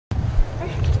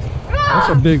That's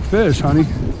a big fish, honey.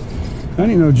 That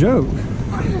ain't no joke.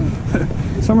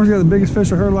 Summer's got the biggest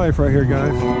fish of her life right here,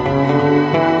 guys.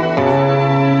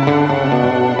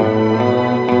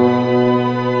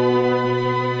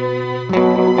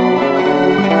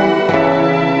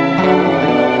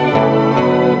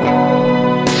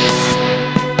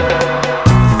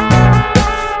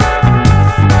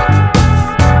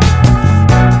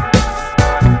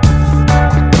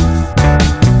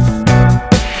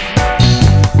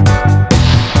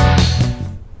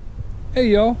 Hey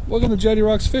y'all, welcome to Jetty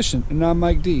Rocks Fishing, and I'm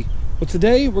Mike D. Well,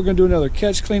 today we're going to do another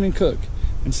catch, clean, and cook.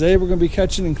 And today we're going to be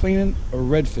catching and cleaning a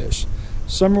redfish.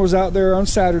 Summer was out there on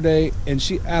Saturday, and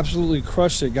she absolutely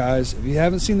crushed it, guys. If you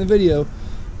haven't seen the video,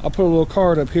 I'll put a little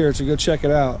card up here to go check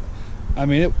it out. I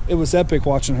mean, it was epic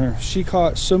watching her. She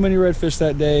caught so many redfish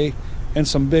that day, and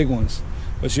some big ones.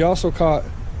 But she also caught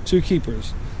 2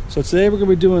 keepers. So today we're going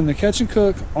to be doing the catch and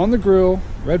cook on the grill,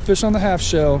 redfish on the half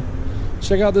shell.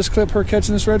 Check out this clip, her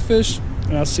catching this redfish,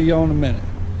 and I'll see y'all in a minute.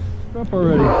 Up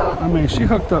already. I mean, she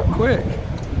hooked up quick.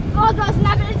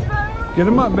 Get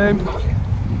him up, babe.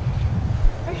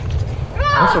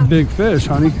 That's a big fish,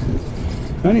 honey.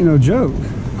 That ain't no joke.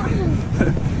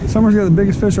 Summer's got the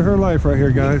biggest fish of her life right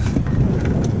here, guys.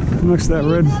 Looks at that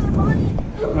red.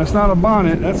 That's not a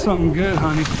bonnet. That's something good,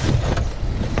 honey.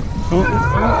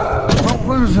 Don't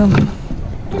lose him.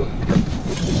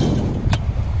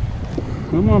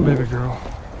 Come on, baby girl.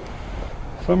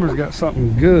 Summer's got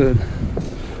something good.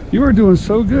 You are doing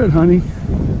so good, honey.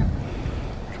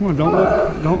 Come on, don't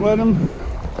let him.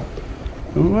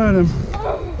 Don't let him.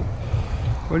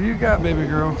 What do you got, baby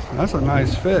girl? That's a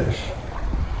nice fish.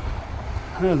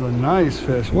 That is a nice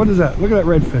fish. What is that? Look at that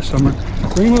redfish, Summer.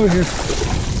 Bring him over here.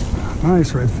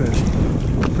 Nice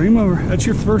redfish. Bring him over. That's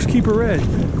your first keeper red.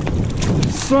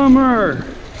 Summer!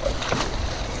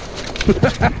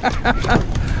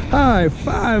 High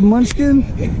five, Munchkin.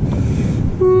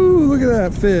 Ooh, look at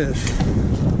that fish.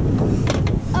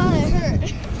 Oh, it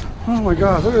hurt. Oh my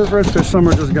God, look at this redfish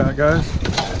Summer just got, guys.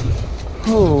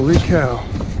 Holy cow.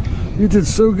 You did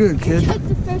so good, kid. Catch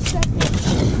the first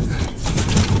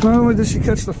second. Not only did she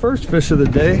catch the first fish of the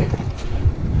day,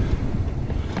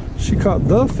 she caught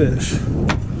the fish.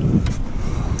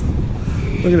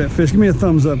 Look at that fish. Give me a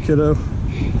thumbs up, kiddo.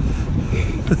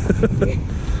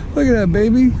 Look at that,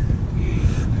 baby.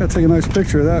 Gotta take a nice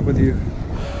picture of that with you.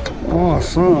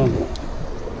 Awesome.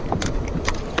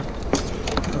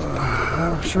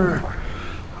 I'm sure.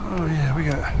 Oh yeah, we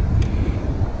got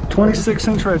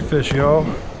 26-inch redfish, y'all.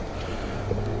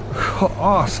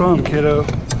 Awesome, kiddo.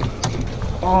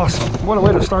 Awesome. What a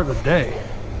way to start the day.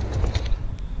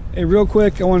 Hey, real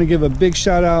quick, I want to give a big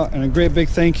shout out and a great big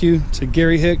thank you to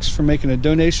Gary Hicks for making a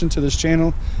donation to this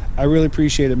channel. I really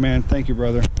appreciate it, man. Thank you,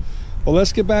 brother. Well,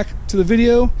 let's get back to the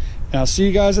video, and I'll see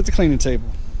you guys at the cleaning table.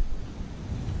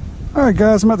 All right,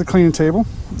 guys, I'm at the cleaning table.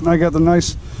 I got the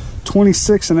nice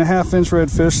 26.5-inch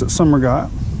redfish that Summer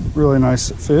got. Really nice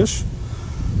fish.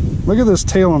 Look at this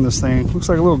tail on this thing. Looks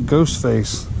like a little ghost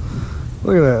face.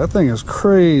 Look at that. That thing is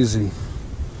crazy.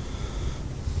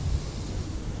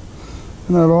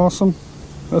 Isn't that awesome?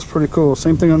 That's pretty cool.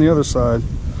 Same thing on the other side.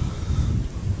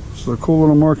 So a cool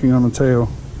little marking on the tail.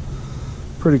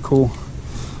 Pretty cool.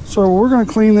 So we're going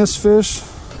to clean this fish.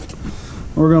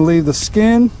 We're going to leave the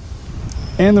skin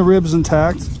and the ribs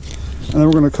intact, and then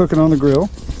we're going to cook it on the grill.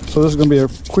 So this is going to be a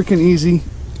quick and easy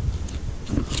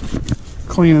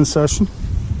cleaning session.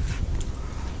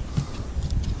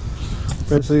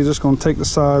 Basically, you're just going to take the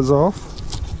sides off.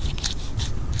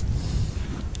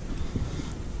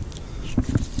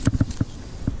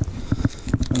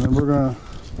 And then we're going to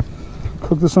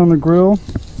cook this on the grill.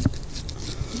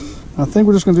 I think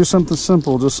we're just going to do something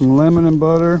simple, just some lemon and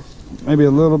butter, maybe a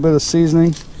little bit of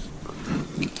seasoning,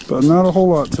 but not a whole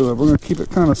lot to it. We're going to keep it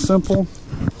kind of simple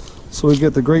so we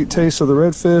get the great taste of the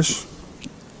redfish.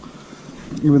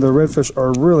 Even though redfish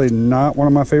are really not one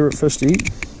of my favorite fish to eat,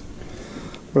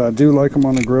 but I do like them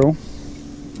on the grill.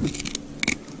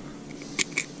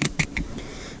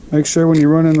 Make sure when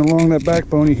you're running along that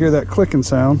backbone you hear that clicking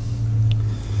sound.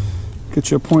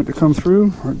 Get you a point to come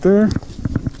through right there.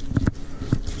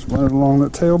 Just run it along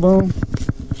that tailbone.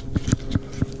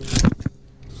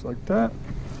 Just like that.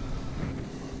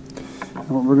 And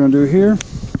what we're going to do here,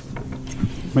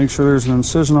 make sure there's an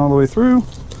incision all the way through.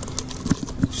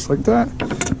 Just like that.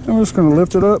 And we're just going to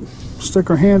lift it up, stick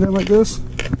our hand in like this,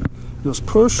 just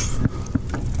push,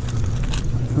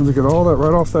 and to get all that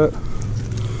right off that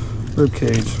rib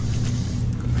cage.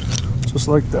 Just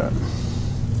like that.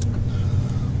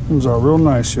 Those are real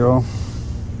nice, y'all.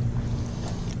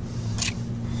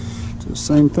 Do the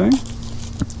same thing.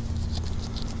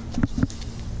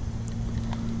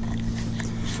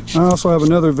 I also have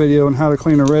another video on how to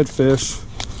clean a redfish.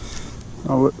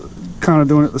 I'll kind of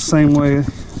doing it the same way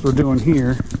we're doing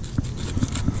here.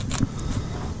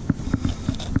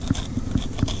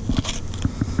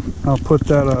 I'll put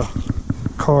that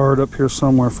card up here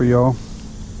somewhere for y'all.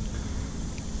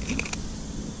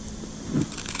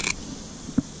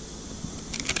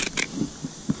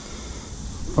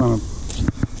 Find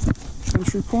a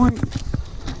entry point.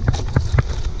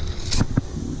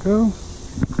 There we go.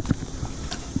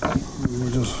 And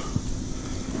we just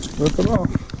rip it off.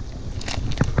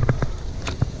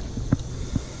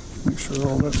 Make sure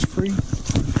all that's free.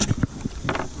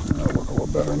 That'll work a little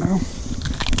better now.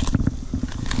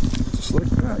 Just like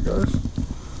that, guys.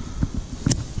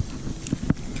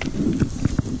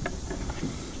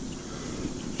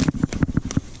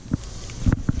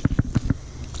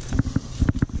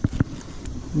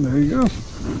 And there you go.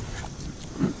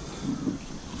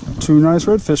 2 nice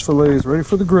redfish fillets ready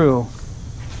for the grill.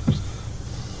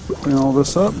 Clean all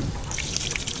this up.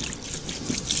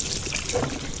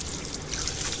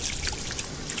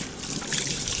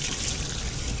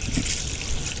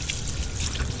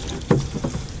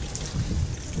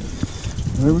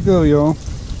 There we go, y'all.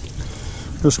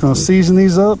 Just gonna season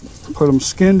these up, put them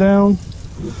skin down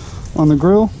on the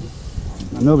grill,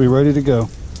 and they'll be ready to go.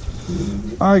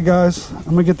 All right, guys,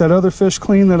 I'm gonna get that other fish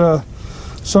clean that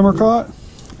Summer caught,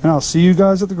 and I'll see you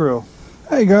guys at the grill.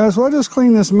 Hey guys, well, I just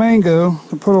cleaned this mango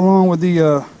to put along with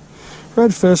the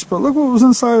redfish, but look what was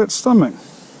inside its stomach.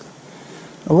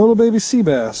 A little baby sea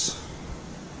bass.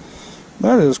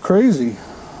 That is crazy.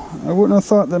 I wouldn't have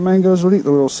thought that mangoes would eat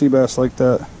the little sea bass like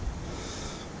that.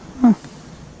 Huh,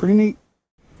 pretty neat.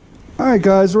 Alright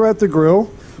guys, we're at the grill.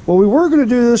 Well, we were going to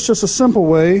do this just a simple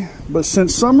way, but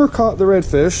since Summer caught the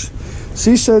redfish,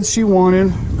 she said she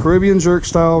wanted Caribbean jerk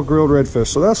style grilled redfish.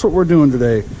 So that's what we're doing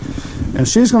today. And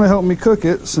she's going to help me cook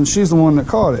it since she's the one that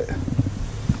caught it.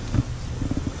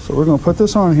 So we're going to put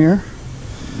this on here.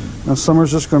 Now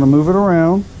Summer's just going to move it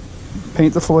around,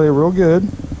 paint the fillet real good.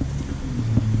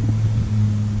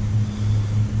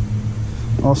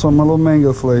 Also my little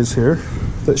mango fillets here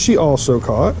that she also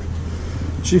caught.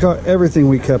 She caught everything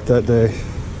we kept that day.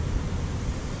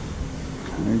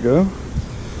 There you go.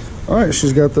 All right,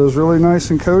 she's got those really nice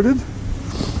and coated.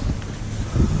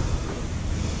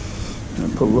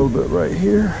 And put a little bit right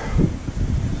here.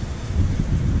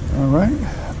 All right,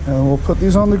 and we'll put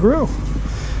these on the grill.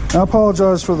 I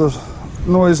apologize for the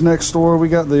noise next door. We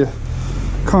got the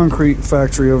concrete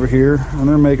factory over here, and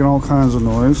they're making all kinds of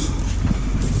noise.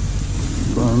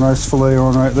 Put a nice fillet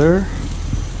on right there.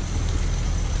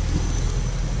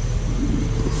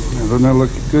 Doesn't that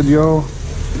look good, y'all?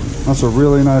 That's a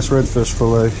really nice redfish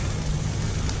fillet.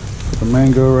 Put the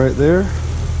mango right there. It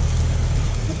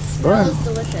smells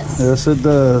delicious. Yes, it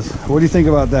does. What do you think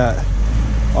about that?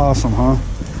 Awesome, huh?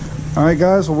 All right,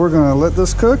 guys. Well, we're gonna let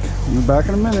this cook. We'll be back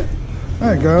in a minute. All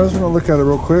right, guys. We're gonna look at it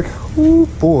real quick. Ooh,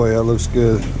 boy, that looks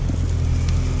good.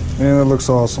 Man, that looks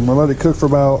awesome. We'll let it cook for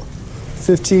about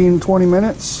 15-20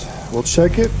 minutes. We'll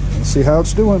check it and see how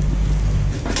it's doing.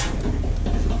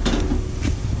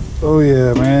 Oh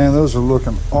yeah, man, those are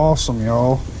looking awesome,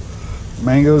 y'all.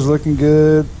 Mango's looking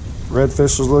good.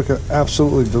 Redfish is looking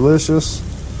absolutely delicious.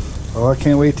 Oh, I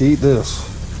can't wait to eat this.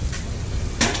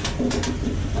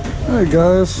 All right,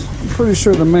 guys, I'm pretty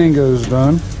sure the mango's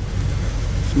done.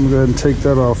 So I'm gonna go ahead and take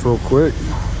that off real quick.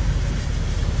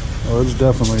 Oh, it's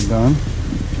definitely done.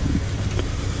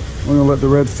 We're gonna let the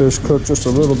redfish cook just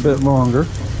a little bit longer.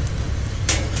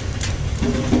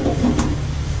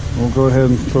 We'll go ahead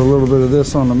and put a little bit of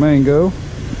this on the mango.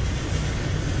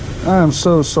 I am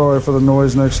so sorry for the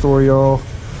noise next door, y'all.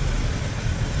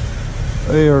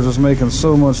 They are just making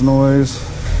so much noise.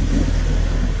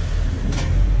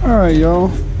 All right,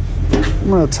 y'all. I'm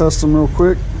gonna test them real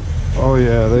quick. Oh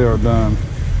yeah, they are done.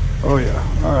 Oh yeah.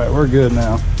 All right, we're good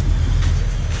now.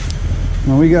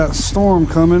 Now we got storm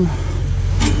coming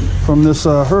from this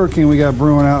hurricane we got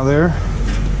brewing out there.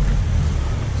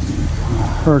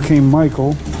 Hurricane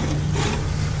Michael.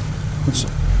 Which,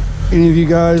 any of you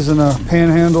guys in a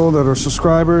panhandle that are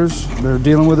subscribers that are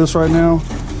dealing with this right now,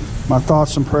 my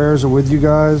thoughts and prayers are with you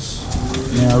guys.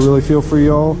 Yeah, I really feel for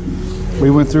y'all.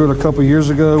 We went through it a couple years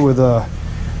ago with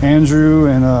Andrew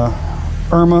and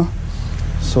Irma,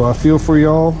 so I feel for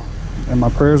y'all, and my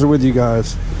prayers are with you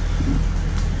guys.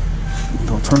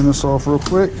 I'll turn this off real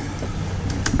quick.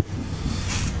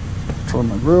 Turn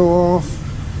my grill off.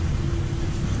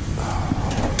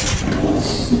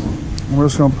 We're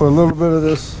just gonna put a little bit of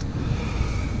this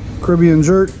Caribbean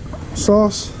jerk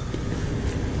sauce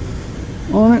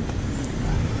on it,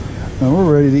 and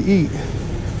we're ready to eat.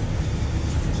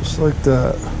 Just like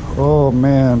that. Oh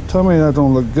man, tell me that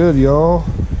don't look good, y'all.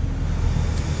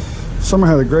 Summer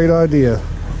had a great idea.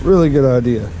 Really good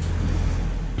idea.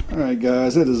 Alright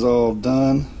guys, it is all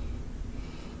done.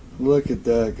 Look at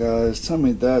that, guys. Tell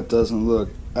me that doesn't look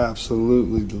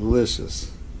absolutely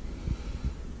delicious.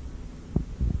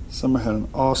 Summer had an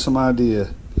awesome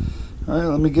idea. Alright,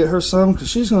 let me get her some because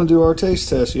she's going to do our taste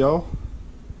test, y'all.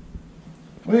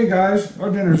 Well, hey guys, our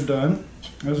dinner's done.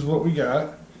 This is what we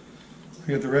got.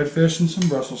 We got the redfish and some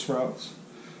Brussels sprouts.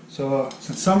 So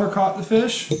since Summer caught the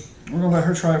fish, we're going to let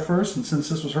her try it first, and since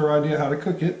this was her idea how to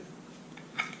cook it.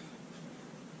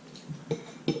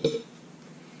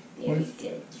 Very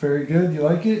good. It's very good. You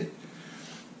like it?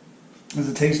 Does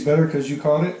it taste better because you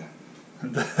caught it?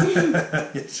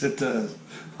 Yes, it does.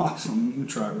 Awesome. Let me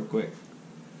try it real quick.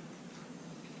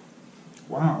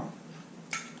 Wow.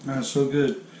 That's so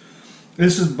good.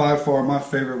 This is by far my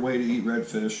favorite way to eat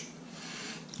redfish.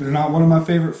 They're not one of my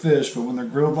favorite fish, but when they're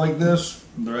grilled like this,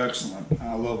 they're excellent.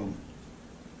 I love them.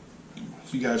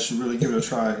 You guys should really give it a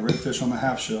try. Redfish on the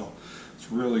half shell. It's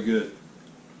really good.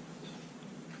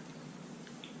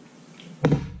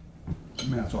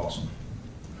 Man, that's awesome.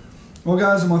 Well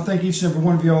guys, I want to thank each and every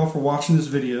one of y'all for watching this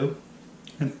video.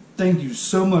 And thank you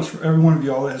so much for every one of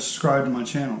y'all that has subscribed to my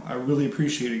channel. I really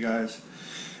appreciate it, guys.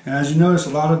 And as you notice,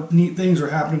 a lot of neat things are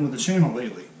happening with the channel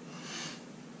lately.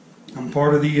 I'm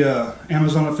part of the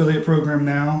Amazon affiliate program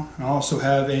now. I also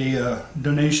have a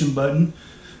donation button,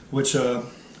 which I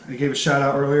gave a shout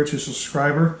out earlier to a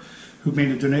subscriber who made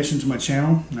a donation to my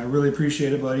channel. And I really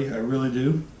appreciate it, buddy. I really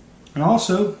do. And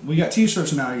also, we got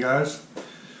t-shirts now, you guys.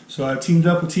 So I teamed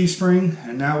up with Teespring,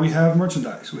 and now we have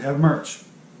merchandise. We have merch.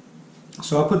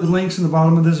 So I'll put the links in the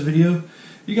bottom of this video.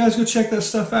 You guys go check that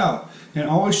stuff out. And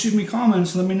always shoot me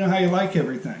comments and let me know how you like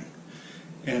everything.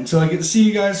 And until I get to see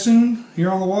you guys soon,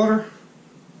 here on the water,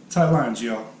 tight lines,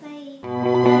 y'all. Bye.